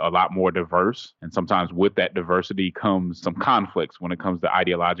to be a lot more diverse, and sometimes with that diversity comes some conflicts when it comes to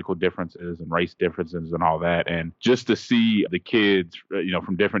ideological differences and race differences and all that. And just to see the kids,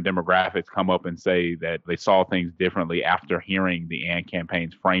 from different demographics come up and say that they saw things differently after hearing the AND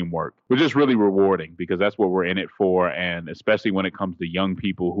campaign's framework was just really rewarding, because that's what we're in it for. And especially when it comes to young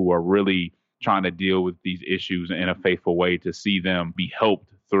people who are really trying to deal with these issues in a faithful way, to see them be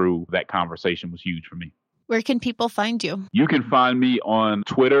helped through that conversation was huge for me. Where can people find you? You can find me on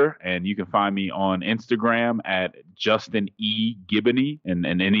Twitter, and you can find me on Instagram at Justin E. Giboney, and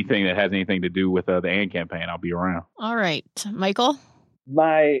anything that has anything to do with the AND campaign, I'll be around. All right. Michael?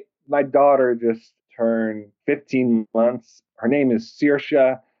 My daughter just turned 15 months. Her name is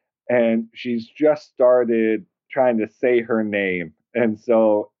Saoirse, and she's just started trying to say her name. And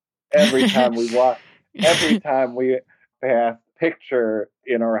so every time we pass picture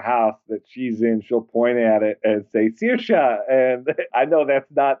in our house that she's in, she'll point at it and say Saoirse. And I know that's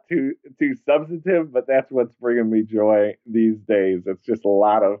not too substantive, but that's what's bringing me joy these days. It's just a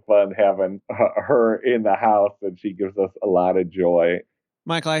lot of fun having her in the house, and she gives us a lot of joy.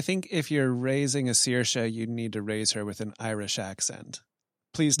 Michael, I think if you're raising a Saoirse, you need to raise her with an Irish accent.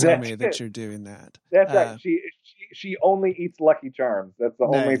 Please tell me that you're doing that. That's right. She only eats Lucky Charms. That's the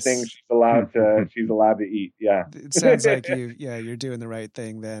only thing she's allowed to eat. Yeah. It sounds like you're doing the right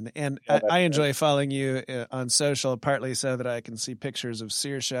thing then. And I enjoy following you on social, partly so that I can see pictures of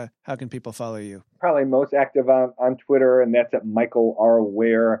Saoirse. How can people follow you? Probably most active on Twitter, and that's at Michael R.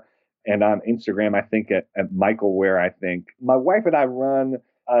 Ware, and on Instagram, I think at Michael Ware, I think. My wife and I run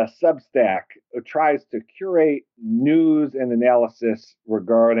Substack tries to curate news and analysis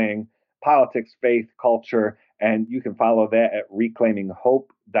regarding politics, faith, culture, and you can follow that at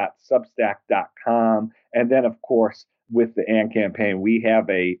reclaiminghope.substack.com. And then, of course, with the AND campaign, we have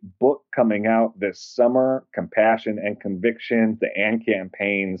a book coming out this summer, Compassion and Conviction, the AND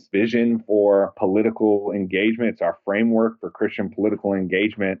campaign's vision for political engagement. It's our framework for Christian political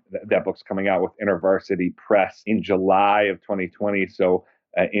engagement. That book's coming out with InterVarsity Press in July of 2020. So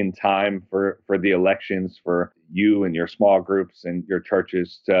in time for the elections, for you and your small groups and your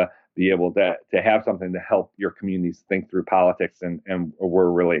churches to be able to have something to help your communities think through politics. And we're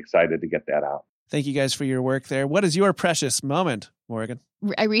really excited to get that out. Thank you guys for your work there. What is your precious moment, Morgan?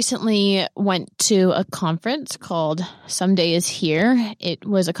 I recently went to a conference called Someday is Here. It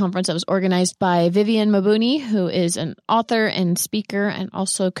was a conference that was organized by Vivian Mabuni, who is an author and speaker and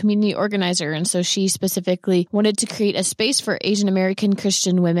also community organizer. And so she specifically wanted to create a space for Asian American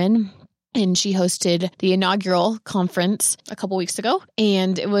Christian women. And she hosted the inaugural conference a couple weeks ago.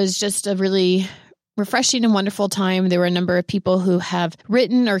 And it was just a really refreshing and wonderful time. There were a number of people who have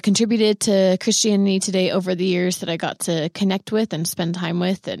written or contributed to Christianity Today over the years that I got to connect with and spend time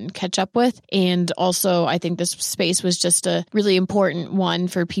with and catch up with. And also, I think this space was just a really important one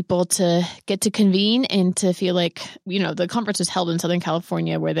for people to get to convene and to feel like, the conference was held in Southern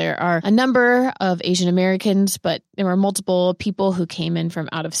California, where there are a number of Asian Americans, but there were multiple people who came in from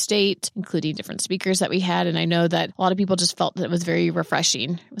out of state, including different speakers that we had. And I know that a lot of people just felt that it was very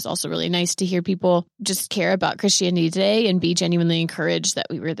refreshing. It was also really nice to hear people just care about Christianity Today and be genuinely encouraged that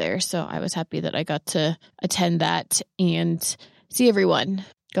we were there. So I was happy that I got to attend that and see everyone.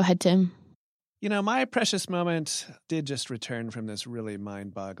 Go ahead, Tim. My precious moment did just return from this really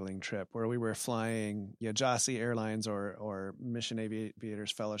mind-boggling trip where we were flying Jasi Airlines or Mission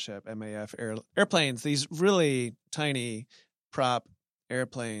Aviators Fellowship, MAF airplanes, these really tiny prop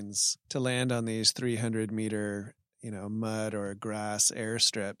airplanes to land on these 300-meter mud or grass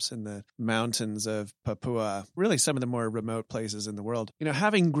airstrips in the mountains of Papua, really some of the more remote places in the world.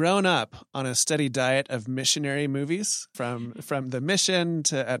 Having grown up on a steady diet of missionary movies, from The Mission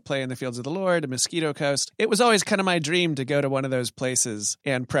to At Play in the Fields of the Lord to Mosquito Coast, it was always kind of my dream to go to one of those places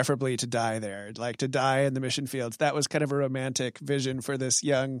and preferably to die there, like to die in the mission fields. That was kind of a romantic vision for this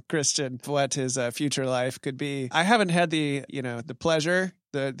young Christian, what his future life could be. I haven't had the pleasure,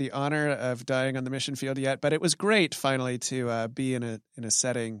 the honor of dying on the mission field yet, but it was great finally to be in a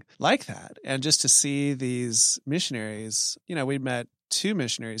setting like that, and just to see these missionaries. We met 2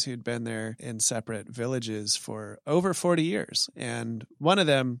 missionaries who'd been there in separate villages for over 40 years. And one of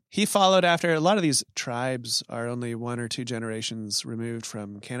them, he followed after. A lot of these tribes are only 1 or 2 generations removed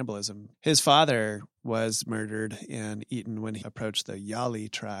from cannibalism. His father was murdered and eaten when he approached the Yali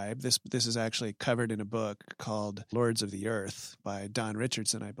tribe. This is actually covered in a book called Lords of the Earth by Don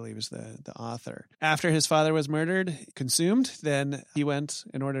Richardson, I believe is the author. After his father was murdered, consumed, then he went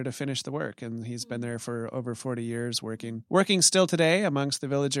in order to finish the work. And he's been there for over 40 years working still today amongst the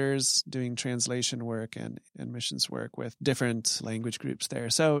villagers, doing translation work and missions work with different language groups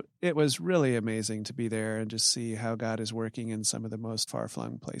there. So it was really amazing to be there and just see how God is working in some of the most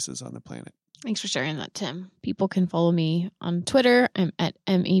far-flung places on the planet. Thanks for sharing that, Tim. People can follow me on Twitter. I'm at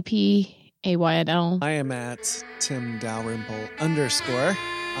MEPAYNL. I am at Tim Dalrymple _ on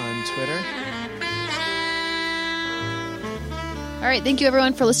Twitter. All right. Thank you,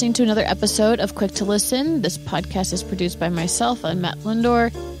 everyone, for listening to another episode of Quick to Listen. This podcast is produced by myself and Matt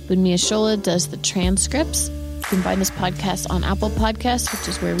Lindor. Bunmi Ashola does the transcripts. You can find this podcast on Apple Podcasts, which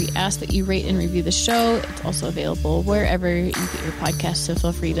is where we ask that you rate and review the show. It's also available wherever you get your podcasts, so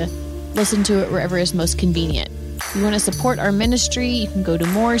feel free to listen to it wherever is most convenient. If you want to support our ministry, you can go to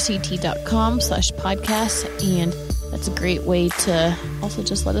morect.com/podcast, and that's a great way to also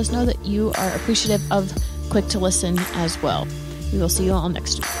just let us know that you are appreciative of Quick to Listen as well. We will see you all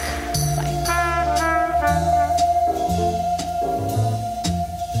next week. Bye.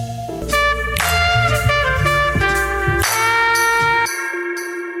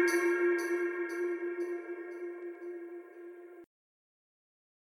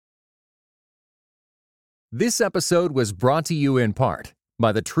 This episode was brought to you in part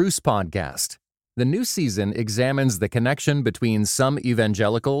by the Truce Podcast. The new season examines the connection between some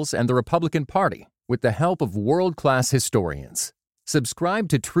evangelicals and the Republican Party with the help of world-class historians. Subscribe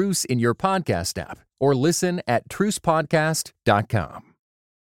to Truce in your podcast app or listen at trucepodcast.com.